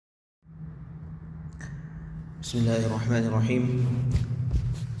Bismillahir Rahmanir Rahim.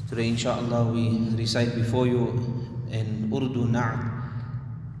 Today, inshallah, we recite before you in Urdu Naat.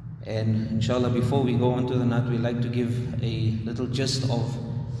 And inshallah, before we go on to the Naat, we like to give a little gist of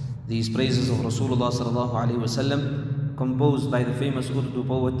these praises of Rasulullah sallallahu alaihi wasallam, composed by the famous Urdu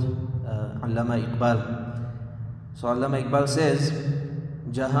poet Allama Iqbal. So Allama Iqbal says,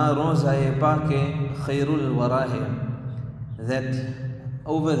 Jahan Roza Paak khairul wara, that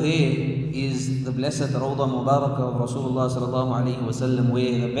over there is the blessed Roza Mubarakah of Rasulullah sallallahu alaihi wasallam,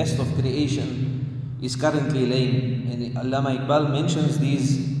 where the best of creation is currently laying. And Allama Iqbal mentions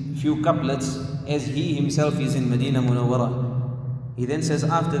these few couplets as he himself is in Medina Munawwara. He then says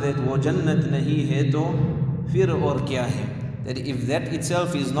after that, wo jannat nahi hai to fir aur kya hai? That if that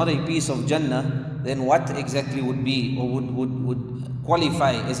itself is not a piece of Jannah, then what exactly would be or would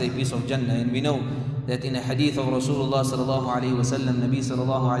qualify as a piece of Jannah? And we know that in a hadith of Rasulullah sallallahu alaihi wasallam, Nabi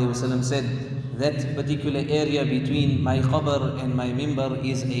sallallahu alaihi wasallam said that particular area between my qabr and my mimbar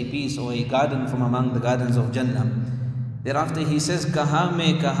is a piece or a garden from among the gardens of Jannah. Thereafter he says, Kaha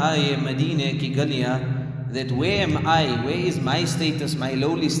mein kaha ye Madine ki galiyan, that where am I, where is my status, my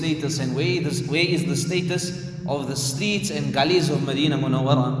lowly status, and where is the status of the streets and gullies of Medina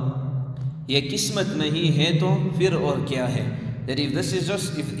Munawwara? Ye kismat nahi hai to fir aur kya hai? That if this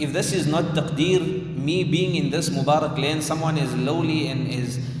is not taqdeer, me being in this Mubarak land, someone as lowly and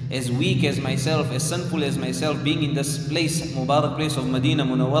as weak as myself, as sinful as myself, being in this place, Mubarak place of Medina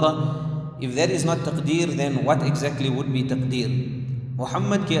Munawwara, if that is not taqdeer, then what exactly would be taqdeer?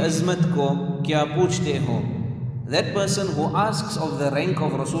 Muhammad ke azmat ko kya poochte ho? That person who asks of the rank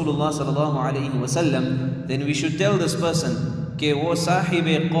of Rasulullah sallallahu alaihi wasallam, then we should tell this person ke wo sahib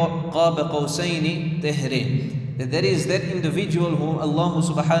qab qawsaini tehre. That is that individual whom Allah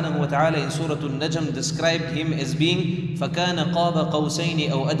subhanahu wa ta'ala in Surah Al-Najm described him as being فَكَانَ قَابَ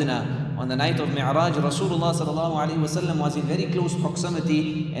قَوْسَيْنِ أَوْ أَدْنَى. On the night of Mi'raj, Rasulullah sallallahu alayhi wa sallam was in very close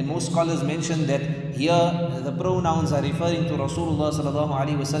proximity, and most scholars mention that here the pronouns are referring to Rasulullah sallallahu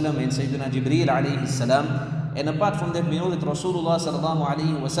alayhi wa sallam and Sayyidina Jibreel alayhi salam. And apart from that, we know that Rasulullah sallallahu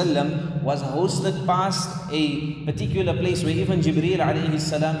alayhi wa sallam was hosted past a particular place where even Jibreel alayhi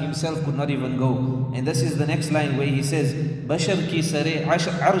salam himself could not even go. And this is the next line where he says, Bashar ki sare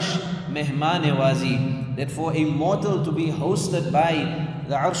arsh mehman wazi, that for a mortal to be hosted by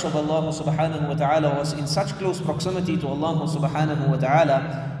the arsh of Allah subhanahu wa ta'ala was in such close proximity to Allah subhanahu wa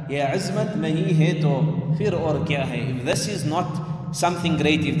ta'ala. Ya azmat mahi hai to fir aur kya hai? If this is not something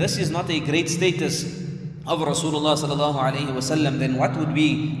great, if this is not a great status of Rasulullah sallallahu alaihi wasallam, then what would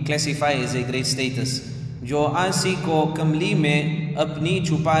we classify as a great status? Jo aasi ko kamli mein apni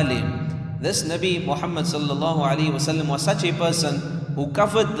chupa le. This Nabi Muhammad sallallahu alaihi wasallam was such a person who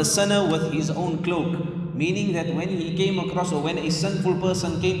covered the sinner with his own cloak, meaning that when he came across, or when a sinful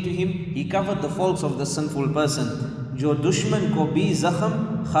person came to him, he covered the faults of the sinful person. Jo dushman ko bhi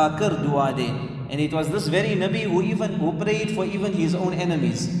zakham khakar dua de. And it was this very Nabi who prayed for even his own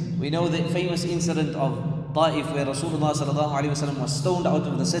enemies. We know the famous incident of Ta'if, where Rasulullah sallallahu alaihi wasallam was stoned out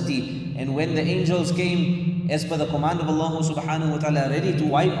of the city, and when the angels came as per the command of Allah subhanahu wa ta'ala, ready to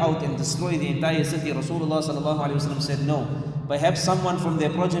wipe out and destroy the entire city, Rasulullah sallallahu alaihi wasallam said no, perhaps someone from their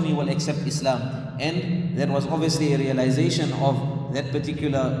progeny will accept Islam. And that was obviously a realization of that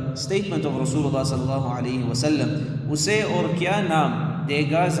particular statement of Rasulullah sallallahu alaihi wasallam. Use aur kya naam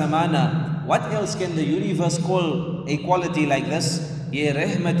dega zamana? What else can the universe call a quality like this? Ye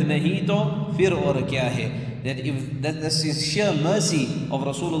rahmat nahi to fir aur kya hai? That this is sheer mercy of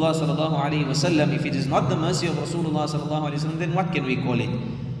Rasulullah sallallahu alaihi wasallam. If it is not the mercy of Rasulullah sallallahu alaihi wasallam, then what can we call it?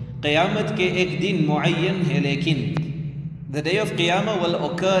 Qiyamat ke ek din muayyan hai, lekin the day of Qiyamah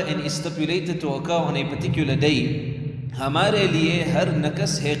will occur and is stipulated to occur on a particular day. Hamare liye har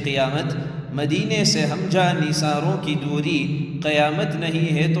nakas hai qiyamat, Madine se hum ja nisaron ki duri, qiyamat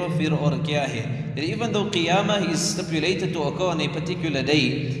nahi hai to fir aur kya hai? That even though Qiyamah is stipulated to occur on a particular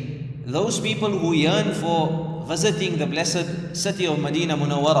day, those people who yearn for visiting the blessed city of Medina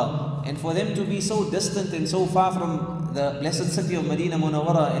Munawwara, and for them to be so distant and so far from the blessed city of Medina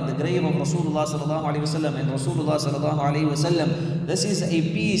Munawwara and the grave of Rasulullah sallallahu alaihi wasallam and Rasulullah sallallahu alaihi wasallam, this is a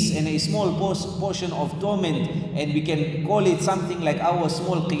piece and a small portion of torment, and we can call it something like our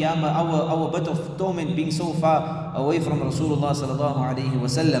small Qiyamah, our bit of torment being so far away from Rasulullah sallallahu alaihi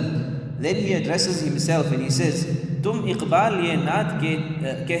wasallam. Then he addresses himself and he says, Tum Iqbal ye Naat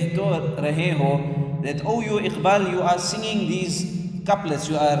kehto rahe ho, that oh you Iqbal, you are singing these couplets,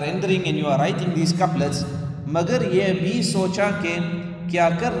 you are rendering and you are writing these couplets, magar ye bhi socha ke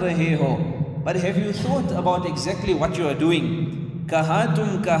kya kar rahe ho? But have you thought about exactly what you are doing? Kaha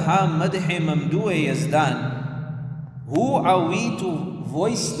tum kaha madhe mamdu'e yazdan. Who are we to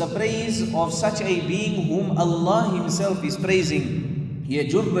voice the praise of such a being whom Allah Himself is praising. Ye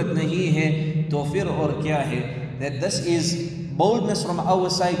jurrat nahi hai to fir aur kya hai. That this is boldness from our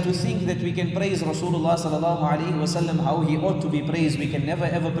side to think that we can praise Rasulullah sallallahu alaihi wasallam how he ought to be praised. We can never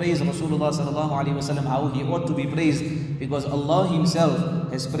ever praise Rasulullah sallallahu alaihi wasallam how he ought to be praised, because Allah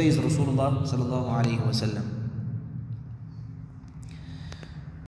Himself has praised Rasulullah sallallahu alaihi wasallam.